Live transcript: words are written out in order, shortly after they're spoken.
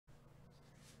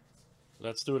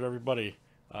Let's do it, everybody.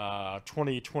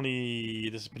 2020,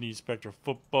 this is Panini Spectra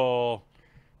Football,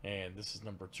 and this is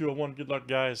number 201. Good luck,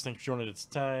 guys. Thanks for joining. It's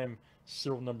time.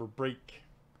 Serial number break.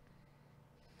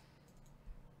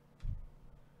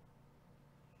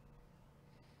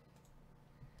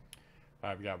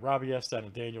 All right, we got Robbie S.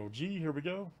 and Daniel G. Here we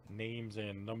go. Names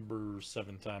and numbers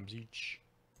 7 times each.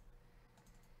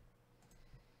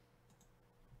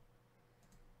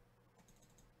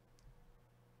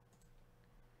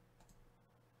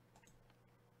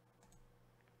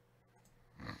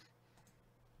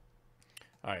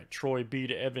 All right, Troy B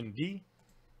to Evan D.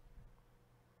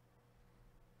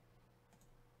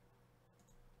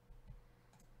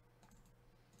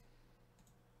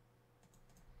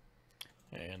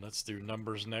 And let's do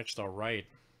numbers next. All right.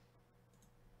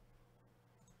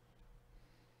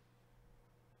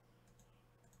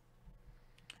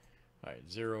 All right,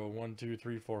 0, 1, 2,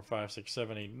 3, 4, 5, 6,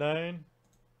 7, 8, 9.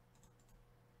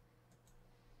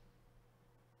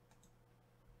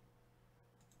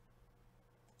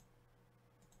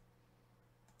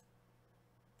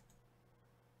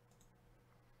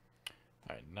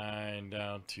 All right, 9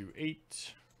 down to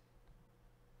 8.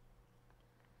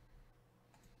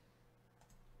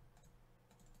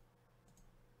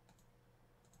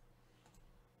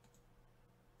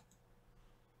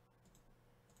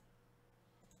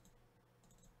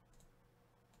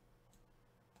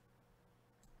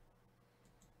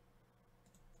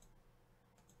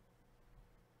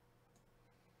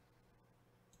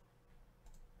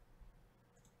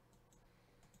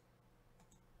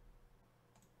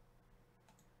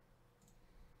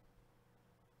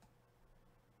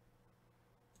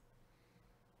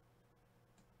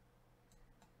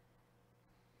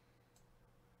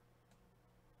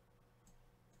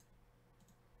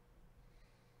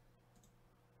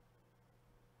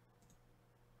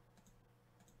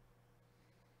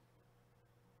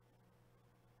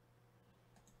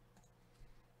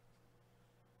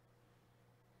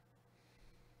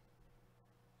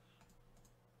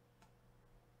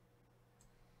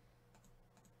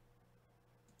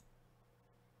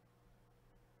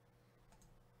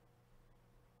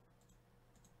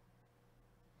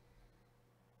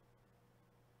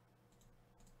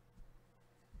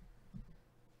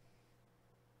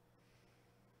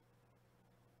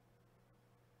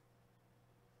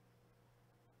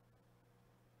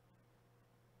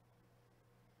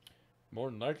 More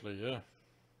than likely, yeah. All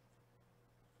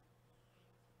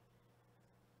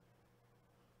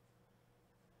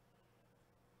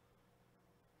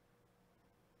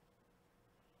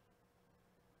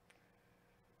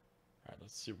right,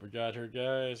 let's see what we got here,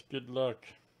 guys. Good luck.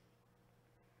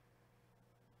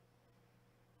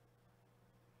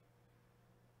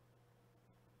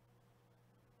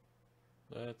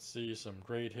 Let's see some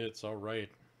great hits. All right.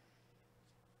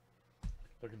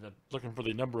 Looking for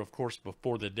the number, of course,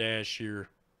 before the dash here.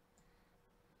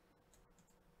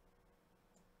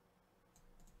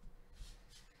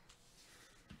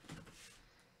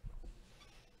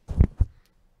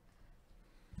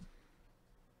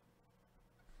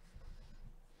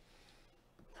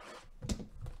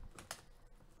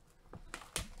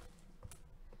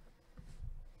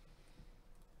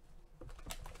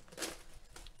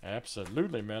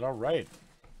 Absolutely, man. All right.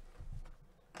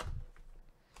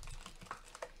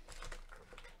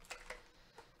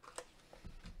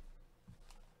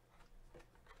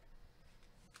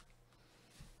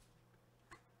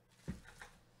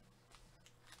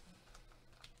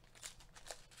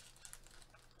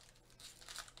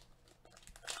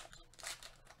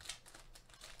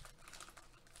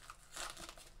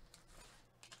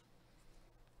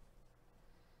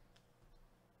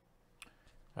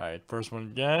 All right, first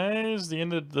one, guys. The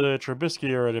end of the Trubisky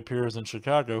era, it appears, in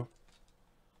Chicago.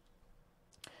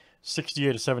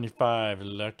 68 to 75.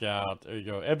 Look out. There you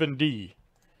go. Evan D.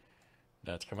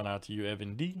 That's coming out to you,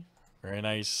 Evan D. Very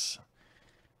nice.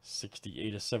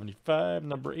 68 to 75,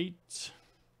 number 8.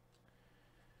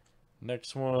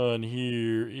 Next one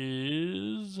here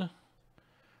is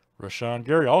Rashawn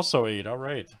Gary, also 8. All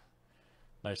right.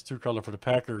 Nice 2-color for the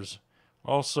Packers.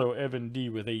 Also, Evan D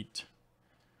with 8.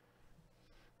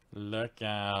 Look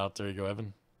out. There you go,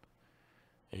 Evan.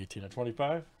 18 to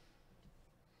 25.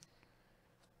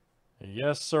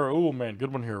 Yes, sir. Oh, man.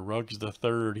 Good one here. Ruggs the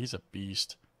third. He's a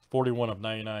beast. 41 of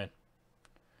 99.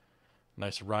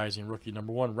 Nice rising rookie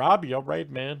number 1. Robbie. All right,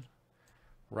 man.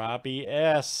 Robbie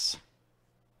S.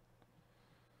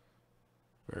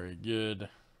 Very good.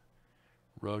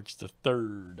 Ruggs the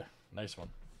third. Nice one.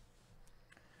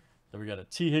 Then we got a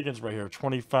T. Higgins right here.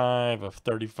 25 of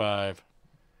 35.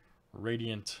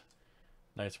 Radiant.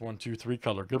 Nice 1, 2, 3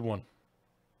 color. Good one.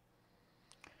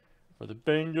 for the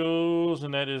Bengals,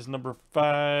 and that is number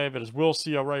 5. It is Will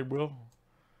C. All right, Will.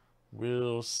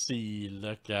 Will C.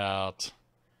 Look out.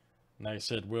 Nice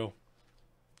hit, Will.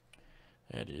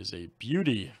 That is a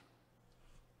beauty.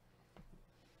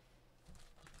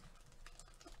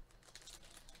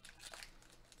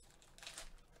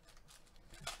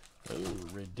 Oh,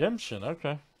 redemption.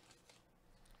 Okay.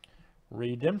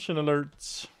 Redemption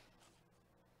alerts.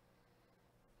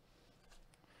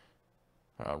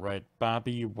 All right,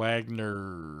 Bobby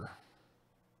Wagner.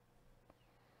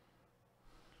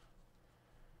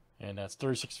 And that's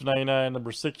 36/99,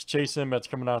 number 6, Chase M. That's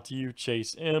coming out to you,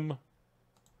 Chase M.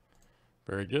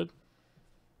 Very good.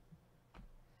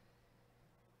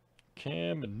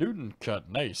 Cam Newton cut.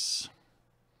 Nice.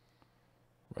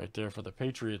 Right there for the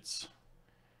Patriots.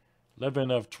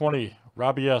 11/20,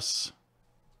 Robbie S.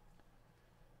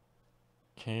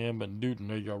 Cam Newton.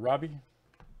 There you go, Robbie.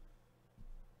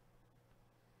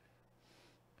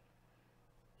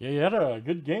 Yeah, you had a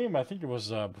good game. I think it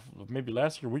was maybe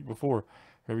last year, week before.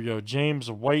 Here we go.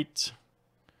 James White.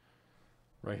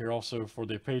 Right here also for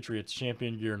the Patriots.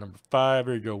 Champion gear number 5.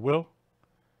 There you go, Will.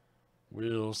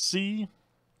 We'll see.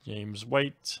 James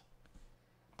White.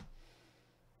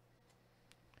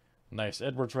 Nice.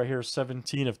 Edwards right here.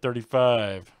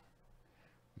 17/35.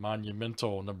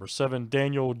 Monumental. Number 7.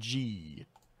 Daniel G.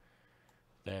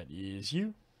 That is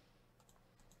you.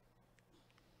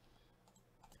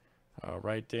 All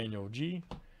right, Daniel G.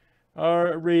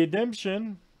 Our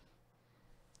redemption.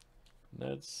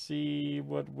 Let's see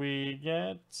what we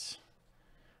get.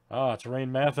 Ah, it's Rain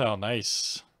Mathau.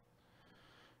 Nice.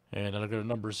 And I'll go to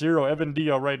number 0. Evan D.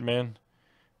 All right, man.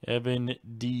 Evan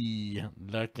D.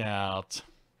 Look out.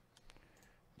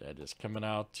 That is coming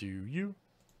out to you.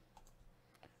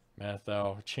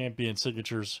 Mathau. Champion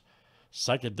signatures.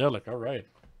 Psychedelic. All right.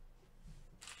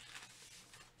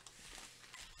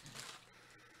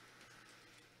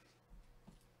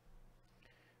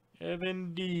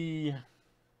 Evan D.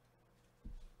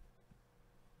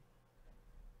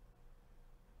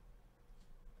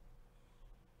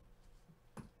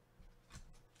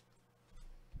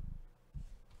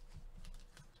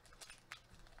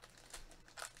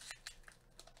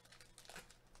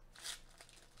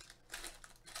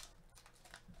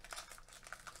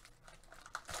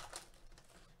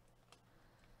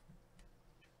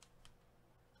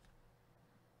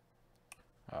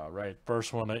 All right,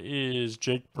 first one is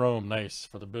Jake Brome. Nice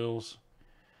for the Bills.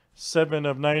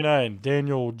 7/99,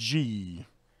 Daniel G.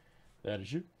 That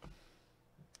is you.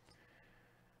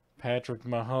 Patrick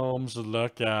Mahomes,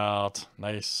 look out.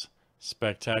 Nice.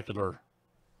 Spectacular.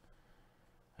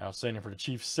 Outstanding for the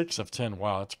Chiefs. 6/10.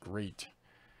 Wow, that's great.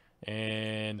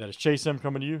 And that is Chase M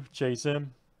coming to you. Chase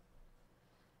M.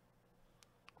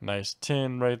 Nice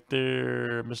 10 right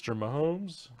there, Mr.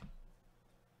 Mahomes.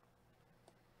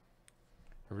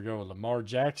 Here we go. Lamar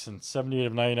Jackson,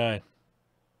 78/99.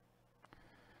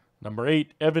 Number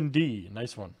 8, Evan D.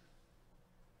 Nice one.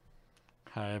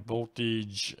 High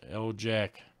voltage L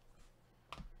Jack.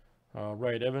 All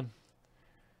right, Evan.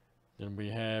 Then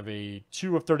we have a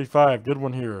 2/35. Good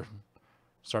one here.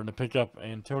 Starting to pick up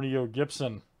Antonio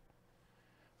Gibson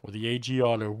with the AG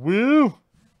auto. Woo!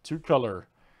 2-color.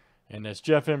 And that's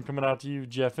Jeff M coming out to you,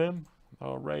 Jeff M.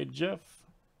 All right, Jeff.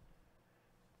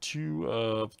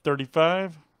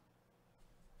 2/35.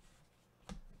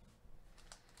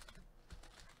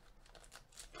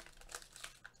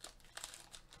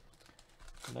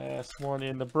 Last one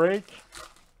in the break.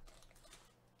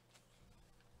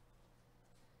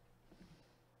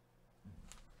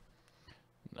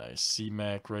 Nice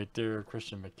C-Mac right there.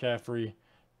 Christian McCaffrey.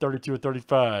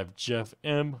 32/35. Jeff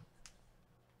M.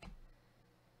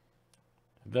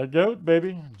 The GOAT,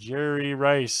 baby. Jerry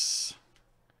Rice.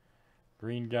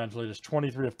 Green Guns latest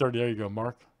 23/30. There you go,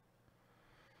 Mark.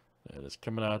 That is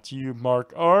coming out to you,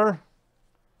 Mark R.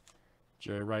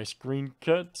 Jerry Rice green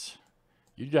cut.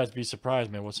 You guys be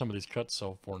surprised, man, what some of these cuts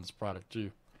sell for in this product,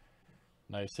 too.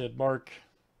 Nice hit, Mark.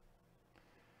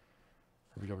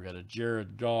 Here we go. We got a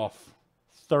Jared Goff.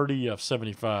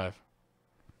 30/75.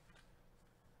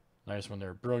 Nice one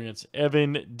there. Brilliance.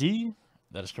 Evan D.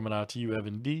 That is coming out to you,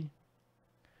 Evan D.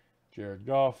 Jared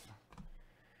Goff.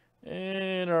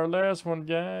 And our last one,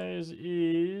 guys,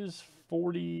 is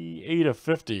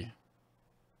 48/50.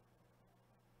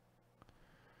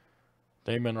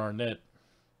 Damon Arnett.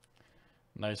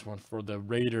 Nice one for the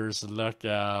Raiders. Luck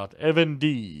out. Evan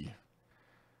D.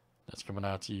 That's coming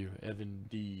out to you, Evan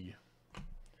D.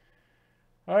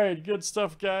 All right, good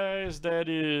stuff, guys. That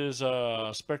is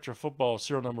Spectra Football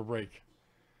serial number break.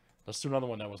 Let's do another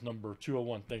one. That was number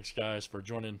 201. Thanks, guys, for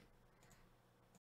joining.